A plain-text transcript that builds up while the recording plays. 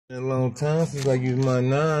A long time since I used my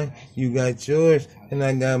 9. You got yours, and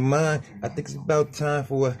I got mine. I think it's about time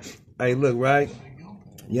for what. Hey, look, right?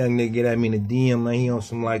 Young nigga get at me in the DM, man. He on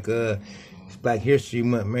some like it's Black History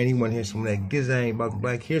Month, man. He wanna hear some of that gizzang about the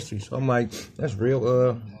Black History. So I'm like, that's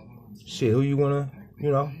real. Shit. Who you wanna,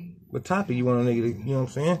 what topic you want a nigga to, you know what I'm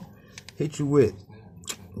saying? Hit you with.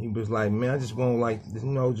 He was like, man, I just want like,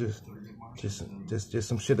 just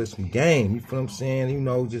some shit of some game. You feel what I'm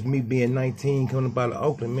saying? Just me being 19 coming up out of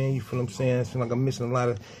Oakland, man. You feel what I'm saying? I feel like I'm missing a lot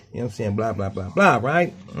of, you know what I'm saying? Blah, blah, blah, blah,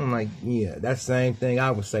 right? I'm like, yeah, that's the same thing I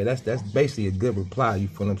would say. That's basically a good reply, you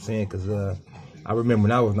feel what I'm saying? Because I remember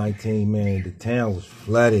when I was 19, man, the town was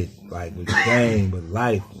flooded, like with game, with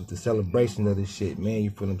life, with the celebration of this shit, man. You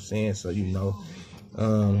feel what I'm saying? So, I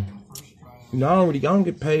don't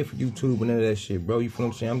get paid for YouTube and none of that shit, bro. You feel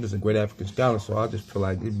what I'm saying? I'm just a great African scholar, so I just feel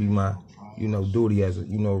like it'd be my, duty as a,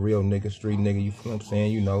 real nigga, street nigga, you feel what I'm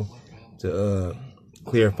saying? To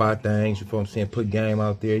clarify things, you feel what I'm saying? Put game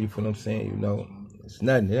out there, you feel what I'm saying? It's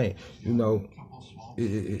nothing, it ain't,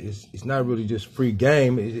 it's not really just free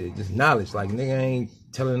game, it's just knowledge. Like, nigga ain't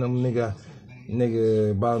telling them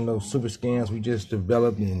nigga about no super scams we just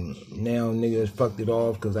developed, and now niggas fucked it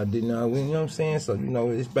off because I didn't know, you know what I'm saying? So,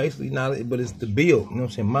 it's basically not, but it's the build, you know what I'm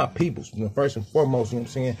saying? My people, first and foremost, you know what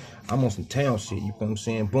I'm saying? I'm on some town shit, you feel what I'm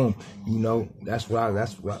saying? Boom, that's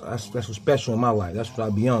what's special in my life. That's what I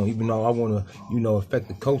be on, even though I want to, affect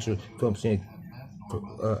the culture, you feel what I'm saying?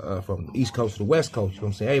 From the East Coast to the West Coast, you know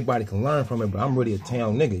what I'm saying? Everybody can learn from it, but I'm really a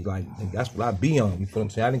town nigga. Like, that's what I be on, you feel what I'm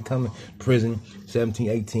saying? I didn't come in prison, 17,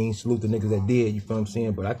 18, salute the niggas that did, you feel what I'm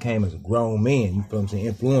saying? But I came as a grown man, you feel what I'm saying?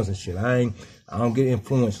 Influencing shit. I don't get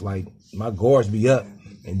influenced. Like, my guards be up,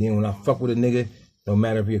 and then when I fuck with a nigga, no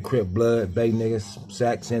matter if you're a Crip, Blood, Bay niggas,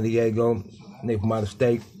 Sac, San Diego, nigga from out of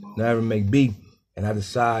state, whatever it may be, and I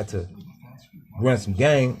decide to run some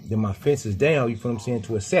game, then my fence is down, you feel what I'm saying,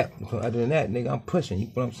 to accept. Other than that, nigga, I'm pushing, you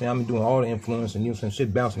feel what I'm saying? I'm doing all the influence and some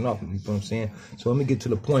shit bouncing off, you feel what I'm saying? So let me get to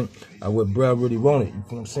the point of what bruh really wanted, you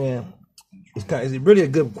feel what I'm saying? It's really a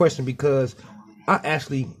good question because I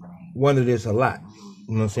actually wonder this a lot,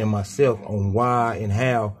 you know what I'm saying, myself, on why and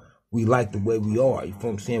how we like the way we are, you feel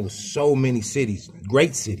what I'm saying, with so many cities,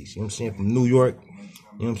 great cities, you know what I'm saying, from New York,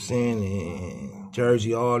 you know what I'm saying, and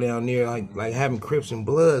Jersey, all down there, like having Crips and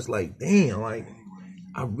Bloods, like, damn, like,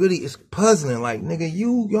 it's puzzling, like, nigga,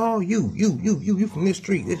 you from this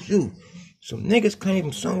street, it's you. Some niggas came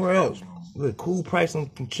from somewhere else with a cool price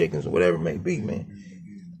on some chickens or whatever it may be, man.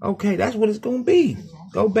 Okay, that's what it's gonna be.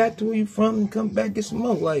 Go back to where you from and come back, get some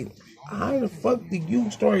more. Like, how the fuck did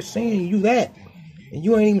you start saying you that? And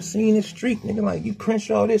you ain't even seen this street, nigga, like, you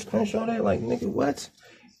Crenshaw this, Crenshaw that, like, nigga, what?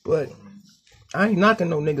 But I ain't knocking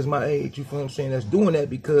no niggas my age, you feel what I'm saying, that's doing that,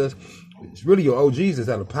 because it's really your OGs that's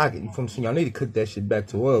out of pocket, you feel what I'm saying? Y'all need to cook that shit back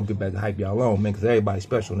to oil, get back to hype y'all on, man, because everybody's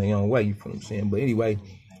special in their own way, you feel what I'm saying? But anyway,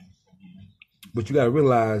 what you got to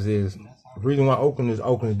realize is, the reason why Oakland is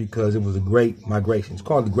because it was a great migration. It's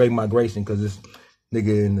called the Great Migration because it's,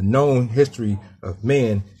 nigga, in the known history of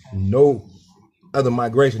man, no other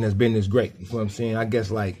migration has been this great, you feel what I'm saying? I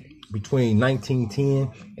guess like between 1910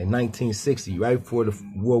 and 1960, right before the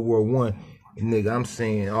World War I, and nigga, I'm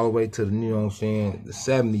saying all the way to the, you know what I'm saying, the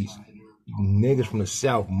 70s, niggas from the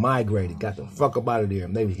South migrated, got the fuck up out of there.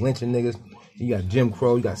 They was lynching niggas. You got Jim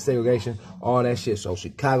Crow, you got segregation, all that shit. So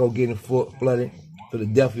Chicago getting flooded,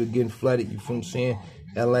 Philadelphia getting flooded, you feel what I'm saying?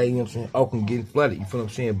 LA, you know what I'm saying? Oakland getting flooded, you feel what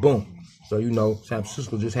I'm saying? Boom. So, San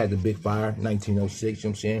Francisco just had the big fire, 1906, you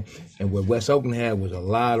know what I'm saying? And what West Oakland had was a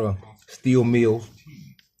lot of steel mills,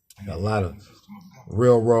 a lot of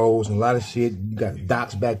railroads and a lot of shit. You got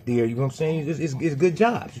docks back there, you know what I'm saying? It's good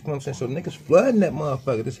jobs, you know what I'm saying? So niggas flooding that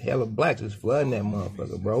motherfucker. This hell of blacks is flooding that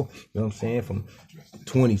motherfucker, bro. You know what I'm saying? From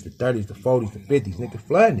 20s to 30s to 40s to 50s, niggas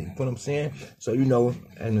flooding it, you know what I'm saying? So, and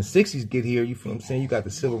the 60s get here, you feel what I'm saying? You got the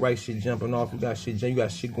civil rights shit jumping off, you got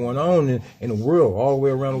shit going on in the world, all the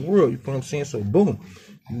way around the world, you feel what I'm saying? So boom.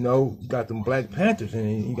 You got them Black Panthers,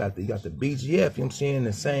 and you got the BGF, you know what I'm saying,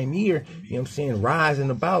 the same year, you know what I'm saying, rising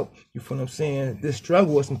about, you feel what I'm saying, this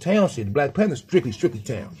struggle with some town shit. The Black Panthers, strictly town,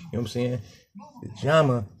 you know what I'm saying? The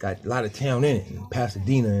JAMA got a lot of town in it, and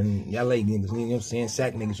Pasadena and LA niggas, you know what I'm saying,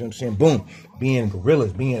 Sac niggas, you know what I'm saying, boom, being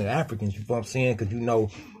gorillas, being Africans, you feel what I'm saying, because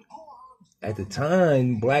at the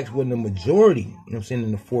time, blacks wasn't a majority, you know what I'm saying,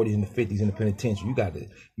 in the 40s and the 50s in the penitentiary. You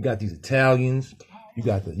got these Italians, you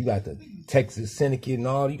got the Texas syndicate and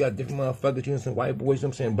all. You got different motherfuckers, some white boys, you know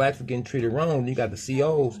what I'm saying? Blacks were getting treated wrong. You got the COs, you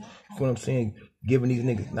know what I'm saying, giving these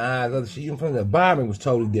niggas knives, other shit. You know, from the environment was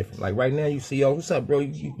totally different. Like right now, you CEO, what's up, bro?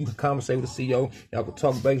 You can conversate with the CEO. Y'all can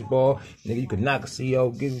talk baseball. Nigga, you can knock a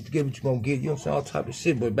CEO, get what you gonna get. You know what I'm saying? All type of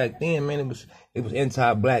shit. But back then, man, it was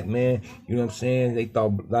anti-black, man. You know what I'm saying? They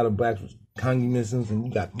thought a lot of blacks was communism, and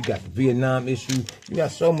you got the Vietnam issue. You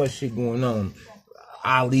got so much shit going on.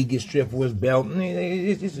 Ali gets stripped for his belt. I mean,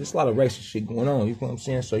 it's a lot of racist shit going on. You know what I'm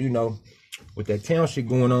saying? So, you know, with that town shit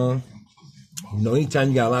going on, you know, anytime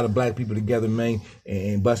you got a lot of black people together, man,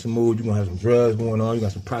 and busting moves, you're going to have some drugs going on. You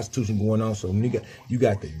got some prostitution going on. So, nigga, you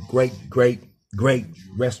got the great,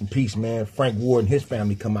 rest in peace, man, Frank Ward and his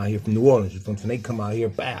family come out here from New Orleans. You feel what I'm saying? They come out here,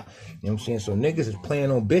 bow. You know what I'm saying? So, niggas is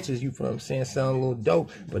playing on bitches, you feel what I'm saying? Sound a little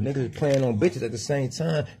dope, but niggas is playing on bitches at the same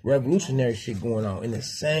time. Revolutionary shit going on in the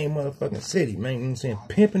same motherfucking city, man. You know what I'm saying?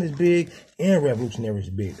 Pimping is big and revolutionary is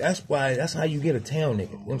big. That's how you get a town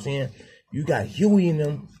nigga. You know what I'm saying? You got Huey in them,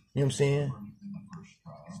 you know what I'm saying?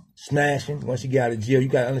 Smashing. Once you get out of jail, you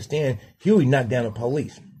got to understand, Huey knocked down the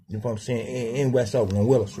police. You know what I'm saying? In West Oakland, on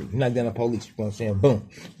Willow Street. He knocked down the police. You know what I'm saying? Boom. You know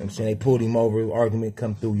what I'm saying? They pulled him over. Argument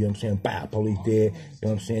come through. You know what I'm saying? Bow. Police dead. You know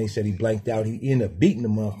what I'm saying? He said he blanked out. He ended up beating the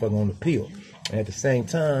motherfucker on the pill. And at the same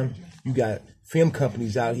time, you got film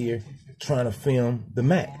companies out here trying to film the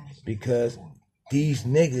Mac because these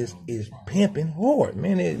niggas is pimping hard,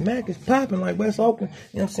 man. Mac is popping like West Oakland.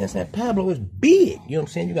 You know what I'm saying? Pablo is big. You know what I'm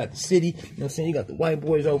saying? You got the city. You know what I'm saying? You got the white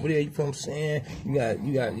boys over there. You know what I'm saying?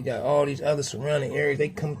 You got all these other surrounding areas. They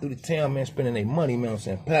come through the town, man, spending their money, man. You know what I'm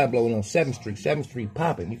saying? Pablo on 7th Street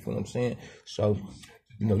popping. You feel what I'm saying? So,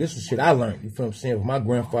 you know, this is shit I learned. You feel what I'm saying? With my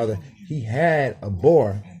grandfather, he had a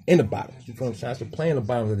bar in the bottoms. You feel what I'm saying? I used to play in the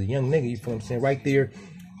bottoms as a young nigga. You feel what I'm saying? Right there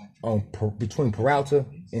on between Peralta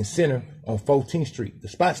and Center on 14th Street. The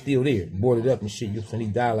spot's still there, boarded up and shit. You know what I'm saying?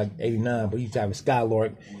 He died like 89, but he used to have a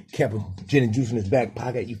Skylark, kept a gin and juice in his back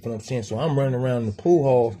pocket. You feel what I'm saying? So I'm running around in the pool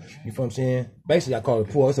halls. You feel what I'm saying? Basically, I call it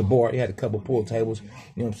a pool. It's a bar. He had a couple pool tables. You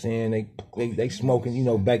know what I'm saying? They smoking. You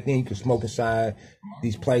know, back then you could smoke inside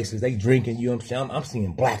these places. They drinking. You know what I'm saying? I'm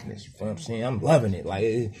seeing blackness. You feel what I'm saying? I'm loving it. Like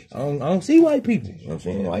I don't see white people. You know what I'm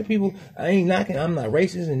saying? White people, I ain't knocking. I'm not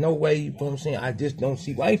racist in no way. You feel what I'm saying? I just don't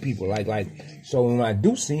see white people. Like so when I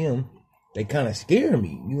do see them, they kind of scare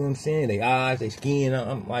me. You know what I'm saying? They eyes, they skin.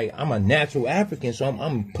 I'm a natural African, so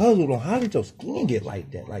I'm puzzled on how did your skin get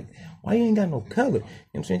like that? Like, why you ain't got no color? You know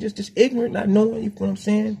what I'm saying? Just ignorant, not knowing. You know what I'm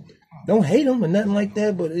saying? Don't hate them or nothing like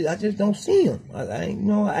that, but I just don't see them. I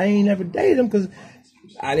ain't never dated them because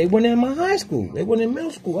they weren't in my high school. They weren't in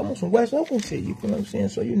middle school. I'm on some West Oakland shit. You feel what I'm saying?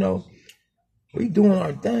 So, you know, we doing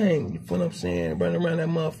our thing. You feel what I'm saying? Running around that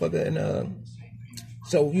motherfucker. And,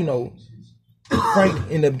 so, you know, Frank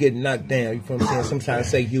ended up getting knocked down. You feel what I'm saying? Some try to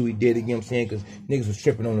say Huey did it, you know what I'm saying? Because niggas was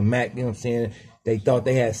tripping on the Mac, you know what I'm saying? They thought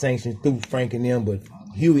they had sanctions through Frank and them, but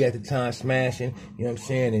Huey at the time smashing, you know what I'm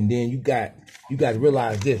saying? And then you got to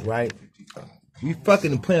realize this, right? We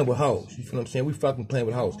fucking playing with hoes. You feel what I'm saying? We fucking playing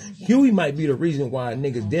with hoes. Huey might be the reason why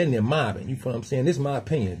niggas dead in there mobbing. You feel what I'm saying? This is my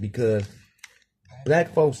opinion because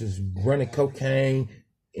black folks is running cocaine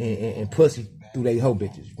and pussy through they hoe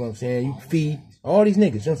bitches. You feel what I'm saying? You feed all these niggas, you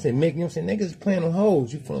know what I'm saying? You know what I'm saying? Niggas is playing on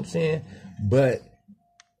hoes, you feel what I'm saying? But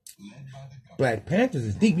Black Panthers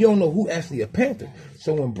is deep. You don't know who actually a Panther.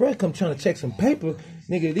 So when Brett come trying to check some paper,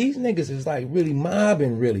 nigga, these niggas is like really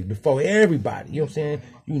mobbing really before everybody. You know what I'm saying?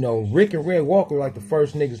 You know, Rick and Red Walker like the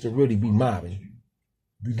first niggas to really be mobbing.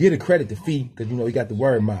 You get a credit to Fee because, you know, he got the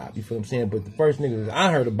word mob. You feel what I'm saying? But the first niggas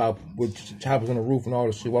I heard about with choppers on the roof and all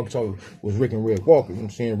the shit, what I'm talking was Rick and Red Walker. You know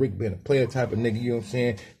what I'm saying? Rick being a player type of nigga, you know what I'm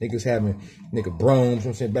saying? Niggas having broms, you know what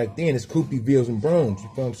I'm saying? Back then, it's Coopy Bills and broms. You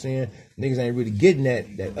feel what I'm saying? Niggas ain't really getting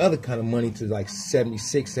that other kind of money to like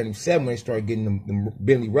 76, 77 when they start getting them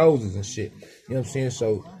Bentley Roses and shit. You know what I'm saying?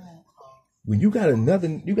 So when you got a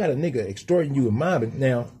nigga extorting you and mobbing,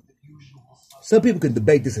 now, some people can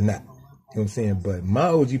debate this or not. You know what I'm saying? But my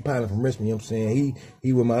OG partner from Richmond, you know what I'm saying?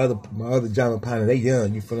 He with my other John partner, they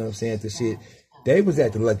young, you feel what I'm saying? The shit. They was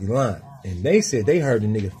at the Lucky Line. And they said they heard the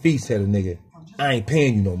nigga Feast tell the nigga, I ain't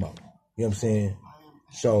paying you no more. You know what I'm saying?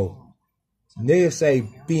 So niggas say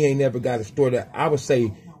Fee ain't never got extorted. I would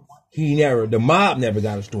say the mob never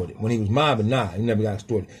got extorted. When he was mobbing, he never got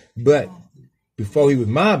extorted. But before he was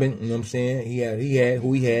mobbing, you know what I'm saying? He had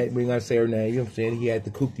who he had. We ain't gotta say her name. You know what I'm saying? He had the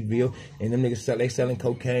Cooptyville, and them niggas they selling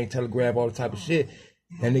cocaine, telegraph, all the type of shit.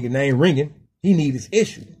 That nigga name ringing. He need his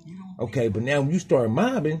issue. Okay, but now when you start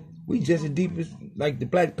mobbing, we just as deep as like the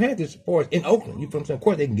Black Panthers, as far as in Oakland. You feel what I'm saying? Of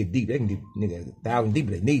course they can get deep. They can get nigga 1,000 deep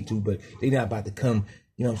if they need to, but they not about to come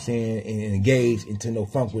you know what I'm saying, and engage into no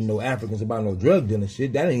funk with no Africans about no drug dealing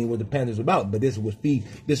shit. That ain't what the Panthers about. But this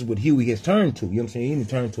is what Huey has turned to. You know what I'm saying? He didn't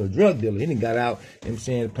turn to a drug dealer. He didn't got out. You know what I'm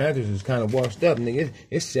saying? The Panthers is kind of washed up, nigga.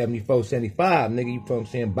 It's 74, 75, nigga. You know what I'm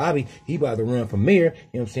saying? Bobby, he about to run for mayor. You know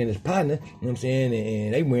what I'm saying? His partner, you know what I'm saying?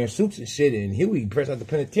 And they wearing suits and shit. And Huey pressed out the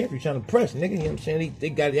penitentiary trying to press, nigga. You know what I'm saying?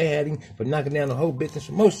 They had him for knocking down the whole bitch and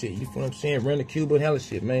some more shit. You feel what I'm saying? Run to Cuba and hella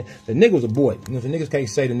shit, man. The nigga was a boy. You know, the niggas can't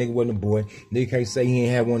say the nigga wasn't a boy. Nigga can't say he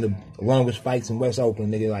ain't had one of the longest fights in West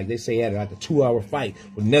Oakland, nigga. Like they say he had like a 2-hour fight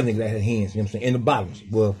with another nigga that had hands, you know what I'm saying, in the bottoms.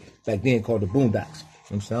 Well, back then called the Boondocks. You know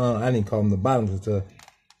what I'm saying? I didn't call them the bottoms until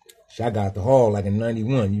I got out the hall like in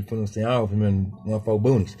 91. You feel what I'm saying? I don't remember 1-4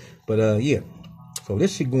 boonies. But yeah. So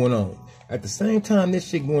this shit going on. At the same time this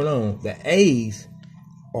shit going on, the A's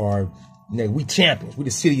are, nigga, we champions. We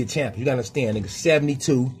the city of champions. You gotta understand, nigga,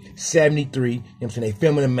 72, 73, you know what I'm saying? They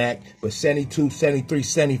filming the Mac, but 72, 73,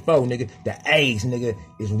 74, nigga, the A's, nigga,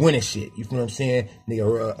 is winning shit. You feel what I'm saying?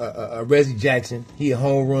 Nigga, Reggie Jackson, he a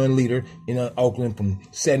home run leader in Oakland from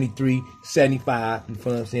 73, 75, you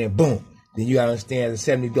feel what I'm saying? Boom. Then you gotta understand the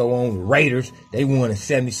 70 go on with Raiders. They won in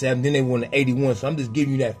 77, then they won in 81. So I'm just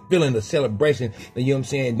giving you that feeling of celebration. You know what I'm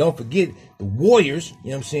saying? Don't forget the Warriors,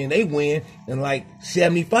 you know what I'm saying? They win in like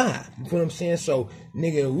 75. You feel what I'm saying? So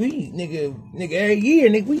nigga, every year,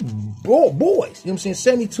 nigga, we boys. You know what I'm saying?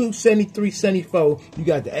 72, 73, 74, you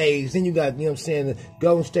got the A's. Then you got, you know what I'm saying, the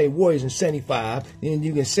Golden State Warriors in 75. Then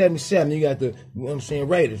you get 77, you got the, you know what I'm saying,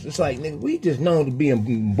 Raiders. It's like, nigga, we just known to be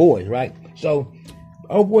boys, right? So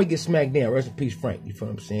old boy gets smacked down. Rest in peace, Frank. You feel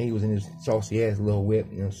what I'm saying? He was in his saucy ass little whip.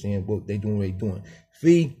 You know what I'm saying? What they doing, what they doing.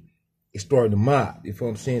 Fee, it started to mob. You feel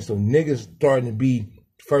what I'm saying? So niggas starting to be,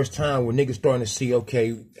 first time where niggas starting to see,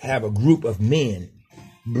 okay, have a group of men,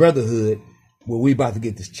 brotherhood, where we about to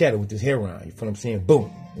get this cheddar with this heroin. You feel what I'm saying? Boom. You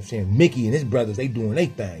know what I'm saying? Mickey and his brothers, they doing their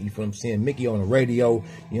thing. You feel what I'm saying? Mickey on the radio,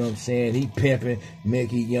 you know what I'm saying? He pimping.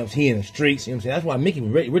 Mickey, you know what I'm saying? He in the streets. You know what I'm saying? That's why Mickey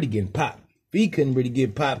was really getting popped. Fee couldn't really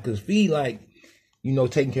get popped because Fee, like, you know,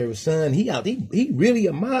 taking care of his son. He really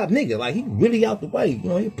a mob nigga. Like, he really out the way. You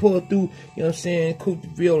know, he pulled through, you know what I'm saying, Coop the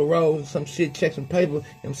Ville Road, some shit, check some paper. You know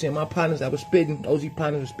what I'm saying? My partners, I was spitting, OG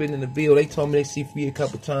partners were spitting in the Ville. They told me they see Fee a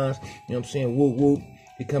couple times. You know what I'm saying? Whoop, whoop.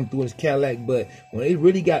 He come through his Cadillac. But when they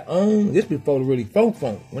really got on, this before the really funk.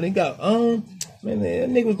 When they got on, man, that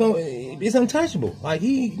nigga was going, it's untouchable. Like,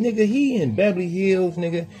 he in Beverly Hills,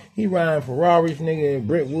 nigga. He riding Ferraris, nigga,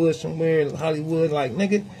 Brentwood somewhere, Hollywood. Like,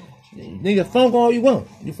 nigga, funk all you want.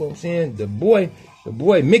 You feel what I'm saying? The boy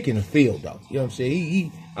Mick in the field, though. You know what I'm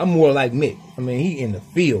saying? I'm more like Mick. I mean, he in the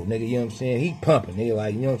field, nigga. You know what I'm saying? He pumping, nigga.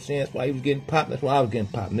 Like, you know what I'm saying? That's why he was getting popped. That's why I was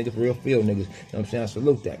getting popped. Niggas real field niggas. You know what I'm saying? I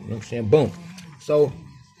salute that. You know what I'm saying? Boom. So,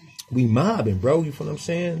 we mobbing, bro. You feel what I'm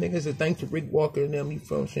saying? Niggas are thanks to Rick Walker and them. You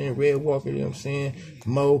feel what I'm saying? Red Walker, you know what I'm saying?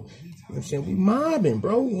 Mo, you know what I'm saying? We mobbing,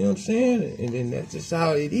 bro. You know what I'm saying? And then that's just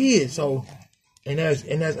how it is. So, And as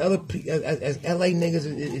LA niggas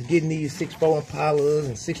is getting these 6'4" Impalas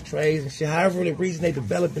and 6 trays and shit, however the reason they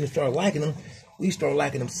developed and start liking them, we start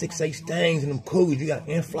liking them 6'8" Stangs and them Cougars. You got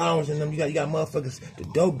inflowers in them. You got motherfuckers. The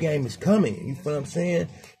dope game is coming. You feel what I'm saying?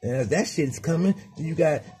 And as that shit is coming, then you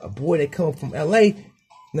got a boy that come from LA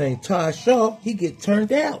named Todd Shaw. He get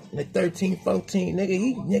turned out at 13, 14.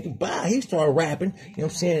 He started rapping. You know what I'm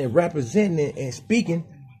saying? And representing and speaking.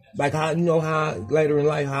 Like how, you know, how later in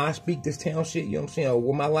life, how I speak this town shit, you know what I'm saying, or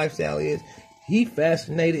what my lifestyle is. He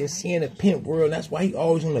fascinated in seeing the pimp world. That's why he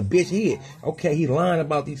always on the bitch head. Okay, he lying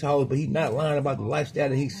about these hoes, but he not lying about the lifestyle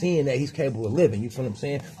that he's seeing that he's capable of living. You feel what I'm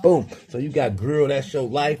saying? Boom. So you got girl, that's your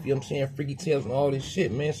life, you know what I'm saying, freaky tales and all this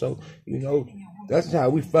shit, man. So, you know, that's how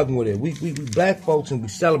we fucking with it. We black folks and we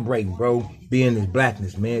celebrating, bro, being this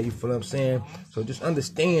blackness, man. You feel what I'm saying? So just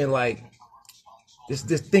understand, like, just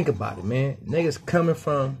think about it, man. Niggas coming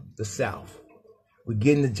from the South. We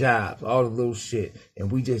getting the jobs, all the little shit. And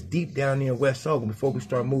we just deep down there in West Oakland before we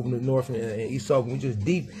start moving to North and East Oakland. We just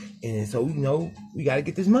deep. And so, you know, we got to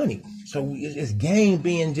get this money. So it's game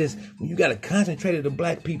being just, you got to concentrate on the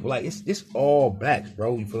black people. Like, it's all blacks,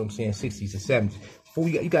 bro. You feel what I'm saying? 60s and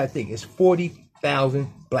 70s. You got to think, it's 40,000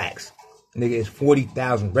 blacks. Nigga, it's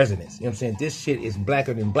 40,000 residents. You know what I'm saying? This shit is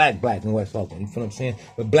blacker than black in West Oakland. You feel what I'm saying?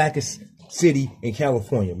 The blackest city in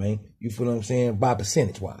California, man. You feel what I'm saying? By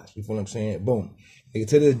percentage wise. You feel what I'm saying? Boom. Nigga,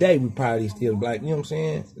 to this day, we probably still black. You know what I'm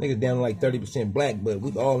saying? Niggas down to like 30% black, but we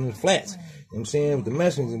all in the flats. You know what I'm saying? With the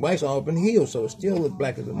Mexicans and whites all up in the hills, so it still look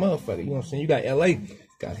black as a motherfucker. You know what I'm saying? You got LA,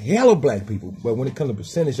 got hella black people, but when it comes to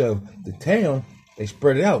percentage of the town, they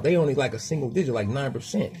spread it out. They only like a single digit, like 9%.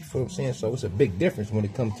 You feel what I'm saying? So it's a big difference when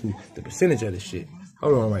it comes to the percentage of the shit.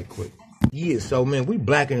 Hold on right quick. Yeah, so man, we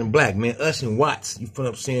blacker than black, man. Us and Watts, you feel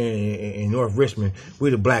what I'm saying, in North Richmond, we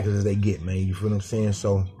the blackest as they get, man. You feel what I'm saying?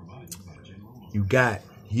 So you got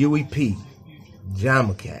Huey P,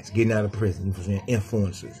 Jama Cats getting out of prison, you feel what I'm saying,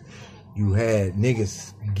 influencers. You had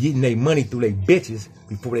niggas getting their money through their bitches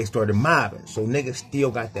before they started mobbing. So niggas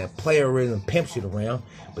still got that playerism, pimp shit around,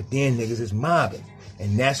 but then niggas is mobbing.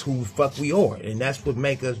 And that's who the fuck we are. And that's what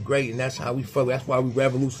make us great. And that's how we fuck. That's why we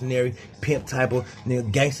revolutionary, pimp type of,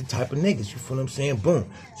 nigga, gangster type of niggas. You feel what I'm saying? Boom.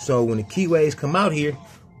 So when the Keyways come out here,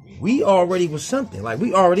 we already was something. Like,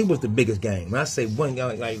 we already was the biggest gang. When I say one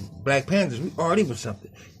gang, like Black Panthers, we already was something.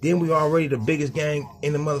 Then we already the biggest gang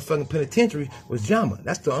in the motherfucking penitentiary was Jama.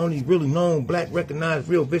 That's the only really known black recognized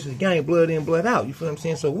real vicious gang, blood in, blood out. You feel what I'm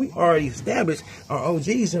saying? So we already established our OGs,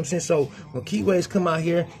 you know what I'm saying? So when Keyways come out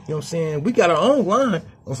here, you know what I'm saying, we got our own line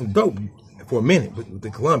on some dope for a minute with the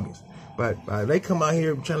Colombians. But they come out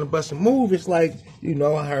here trying to bust a move. It's like, you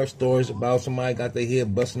know, I heard stories about somebody got their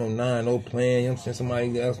head busting on 9-0 playing. You know what I'm saying?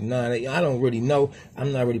 Somebody else 9-8. I don't really know.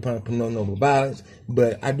 I'm not really promoting no violence.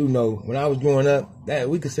 But I do know when I was growing up, that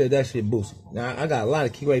we consider that shit boosted. Now, I got a lot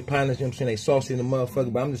of Keyway partners, you know what I'm saying? They saucy in the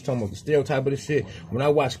motherfucker, but I'm just talking about the stereotype of this shit. When I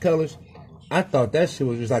watched Colors, I thought that shit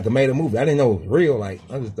was just like a made up movie. I didn't know it was real. Like,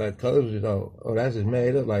 I just thought Colors was just, oh, that's just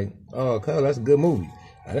made up. Like, oh, Colors, that's a good movie.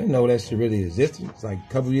 I didn't know that shit really existed. It's like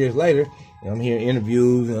a couple years later, I'm hearing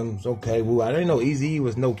interviews, and it's okay. Well, I didn't know Eazy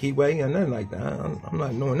was no Keyway or nothing like that. I'm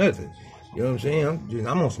not knowing nothing. You know what I'm saying?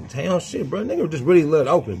 I'm on some town shit, bro. Niggas just really loved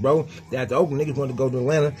Oakland, bro. After Oakland, niggas wanted to go to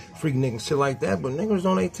Atlanta, freaking niggas shit like that, but niggas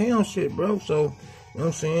on their town shit, bro. So, you know what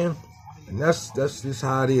I'm saying? And that's just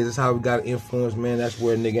how it is. That's how we got influence, man. That's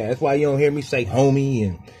where nigga. That's why you don't hear me say homie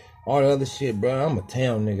and all the other shit, bro. I'm a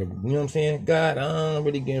town nigga. You know what I'm saying? God, I don't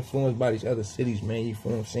really get influenced by these other cities, man. You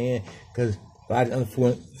feel what I'm saying? Because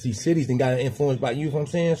these cities then got influenced by you, feel what I'm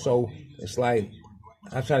saying? So it's like,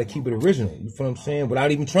 I try to keep it original, you feel what I'm saying?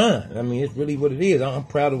 Without even trying. I mean, it's really what it is. I'm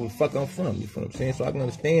proud of where the fuck I'm from, you feel what I'm saying? So I can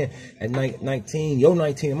understand at 19, your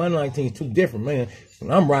 19 and my 19 is too different, man.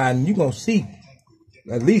 When I'm riding, you gonna see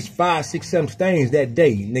at least 5, 6, 7 stains that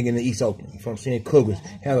day, nigga, in the East Oakland. You know what I'm saying? Cougars.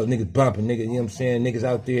 Hell, niggas bumping, nigga, you know what I'm saying? Niggas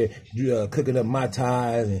out there cooking up Mai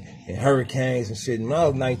Tais and hurricanes and shit. And when I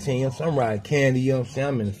was 19, you know what I'm saying? I'm riding candy, you know what I'm saying?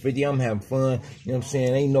 I'm in the 50, I'm having fun, you know what I'm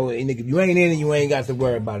saying? Ain't no, nigga, if you ain't in it, you ain't got to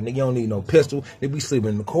worry about it. Nigga, you don't need no pistol. They be sleeping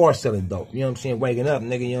in the car selling dope, you know what I'm saying? Waking up,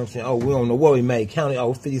 nigga, you know what I'm saying? Oh, we don't know what we made. Counting,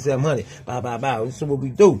 oh, 5,700. Bow. This is what we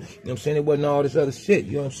do. You know what I'm saying? It wasn't all this other shit,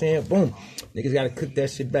 you know what I'm saying? Boom. Niggas gotta cook that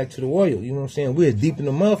shit back to the oil, you know what I'm saying? We're deep in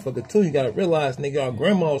the motherfucker, too. You gotta realize, nigga, our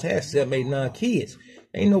grandmas had 7, 8, 9 kids.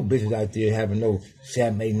 Ain't no bitches out there having no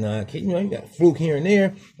 7, 8, 9 kids. You know, you got fluke here and there. You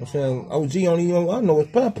know what I'm saying? OG only, you know, I know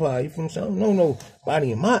it's Popeye. You feel what I'm saying? I don't know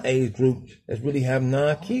nobody in my age group that's really having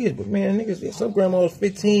 9 kids. But man, niggas, some grandmas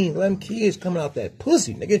 15, 11 kids coming out that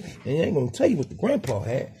pussy, nigga. And you ain't gonna tell you what the grandpa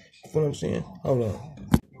had. You feel what I'm saying? Hold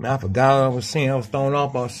on. Man, I forgot what I was saying. I was thrown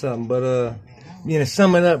off on something. But, yeah, to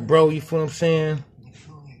sum it up, bro, you feel what I'm saying?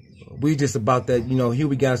 We just about that, you know, here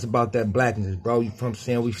we got us about that blackness, bro. You feel what I'm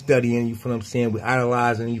saying? We studying, you feel what I'm saying? We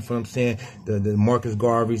idolizing, you feel what I'm saying? The Marcus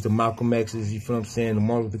Garveys, the Malcolm X's, you feel what I'm saying? The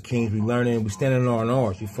Martin Luther Kings, we learning, we standing on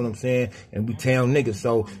ours, you feel what I'm saying? And we town niggas.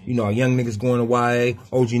 So, you know, our young niggas going to YA,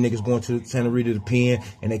 OG niggas going to Santa Rita, the Pen,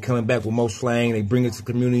 and they coming back with more slang. They bring it to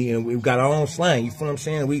the community, and we've got our own slang, you feel what I'm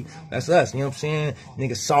saying? That's us, you know what I'm saying?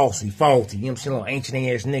 Niggas saucy, faulty, you know what I'm saying? Little ancient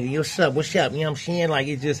ass nigga, yo, what's up, you know what I'm saying? Like,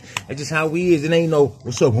 it's just how we is. It ain't no,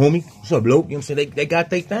 what's up, homie? What's up, bloke? You know what I'm saying? They got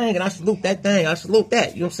their thing, and I salute that thing. I salute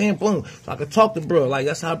that. You know what I'm saying? Boom. So I can talk to bro. Like,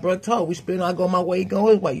 that's how bro talk. We spin, I go my way, he go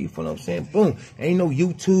his way. You feel what I'm saying? Boom. Ain't no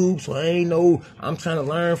YouTube, so I'm trying to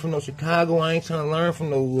learn from no Chicago. I ain't trying to learn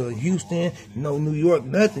from no Houston, no New York,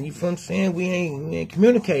 nothing. You feel what I'm saying? We ain't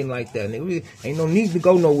communicating like that, nigga. We ain't no need to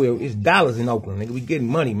go nowhere. It's dollars in Oakland, nigga. We getting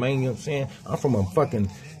money, man. You know what I'm saying? I'm from a fucking...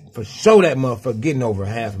 For sure that motherfucker getting over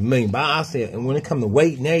 $500,000. But I said, and when it come to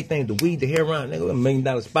weight and everything, the weed, the heroin, nigga, $1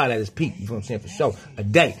 million spot at its peak. You know what I'm saying? For sure. A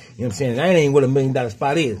day. You know what I'm saying? That ain't what $1 million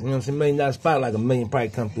spot is. You know what I'm saying? $1 million spot, like $1 million probably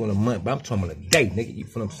come through in a month. But I'm talking about a day, nigga. You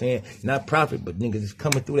feel what I'm saying? Not profit, but niggas is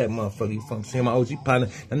coming through that motherfucker. You feel what I'm saying? My OG partner,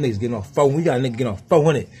 them niggas getting off 4. We got a nigga getting off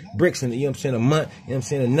 400 bricks in, you know what I'm saying, a month. You know what I'm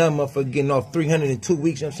saying? Another motherfucker getting off 300 in 2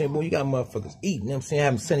 weeks. You know what I'm saying? Boy, you got motherfuckers eating. You know what I'm saying?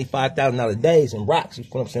 Having $75,000 days and rocks. You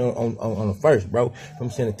feel what I'm saying? On the first, bro. You know what I'm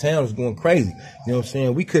saying? The town was going crazy. You know what I'm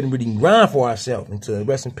saying? We couldn't really grind for ourselves until,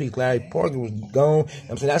 rest in peace, Larry Parker was gone. You know what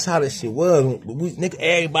I'm saying? That's how this shit was. Nigga,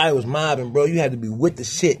 everybody was mobbing, bro. You had to be with the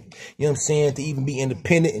shit. You know what I'm saying? To even be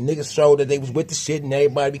independent. And niggas showed that they was with the shit, and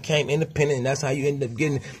everybody became independent. And that's how you ended up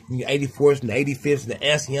getting your 84th and the 85th and the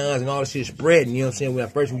Ancions and all the shit spreading. You know what I'm saying? When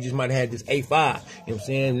at first we just might have had this A5. You know what I'm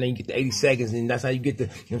saying? And then you get the 82nds, and that's how you get the,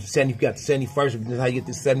 you know, you got the 71st, and that's how you get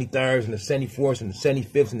the 73rds and the 74th and the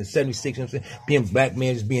 75th and the 76th. You know what I'm saying? Being black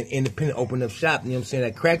man, just being independent, opening up shop. You know what I'm saying?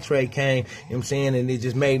 That crack trade came, you know what I'm saying? And it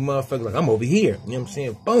just made motherfuckers like, I'm over here. You know what I'm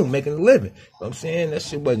saying? Boom, making a living. You know what I'm saying? That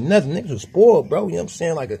shit wasn't nothing. Niggas was spoiled, bro. You know what I'm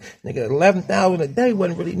saying? Like a nigga, 11,000 a day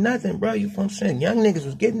wasn't really nothing, bro. You know what I'm saying? Young niggas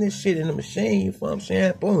was getting this shit in the machine. You know what I'm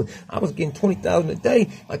saying? Boom. I was getting 20,000 a day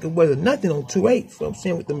like it wasn't nothing on 2.8. You know what I'm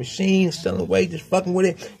saying? With the machine, selling away, just fucking with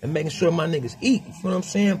it and making sure my niggas eat. You know what I'm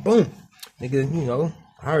saying? Boom. Nigga, you know,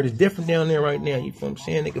 I heard it's different down there right now. You know what I'm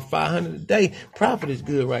saying? Nigga, 500 a day. Profit is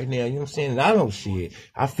good right now. You know what I'm saying? And I don't shit.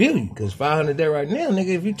 I feel you. Because 500 a day right now, nigga,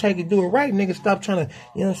 if you take it, do it right, nigga, stop trying to,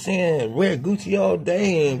 you know what I'm saying, wear Gucci all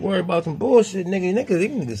day and worry about some bullshit, nigga.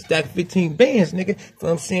 Nigga, stack 15 bands, nigga. You know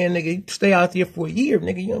what I'm saying? Nigga, you stay out there for a year,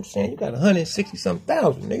 nigga. You know what I'm saying? You got 160-something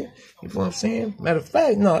thousand, nigga. You know what I'm saying? Matter of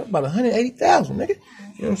fact, no, it's about 180,000, nigga.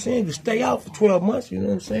 You know what I'm saying? You stay out for 12 months, you know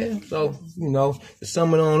what I'm saying? So, you know, to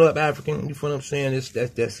sum it on up, African, you know what I'm saying?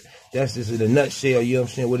 That's just in a nutshell, you know what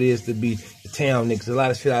I'm saying, what it is to be the town niggas. A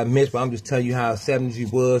lot of shit I missed, but I'm just telling you how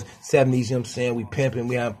 70s was, 70s, you know what I'm saying? We pimping,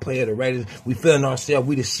 we haven't played the Raiders, we feeling ourselves,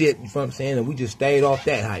 we the shit, you know what I'm saying? And we just stayed off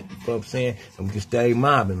that hype, you know what I'm saying? And we just stayed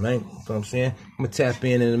mobbing, man, you know what I'm saying? I'm gonna tap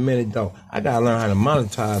in a minute, though. I gotta learn how to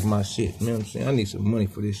monetize my shit, you know what I'm saying? I need some money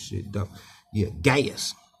for this shit, though. Yeah,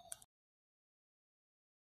 gas.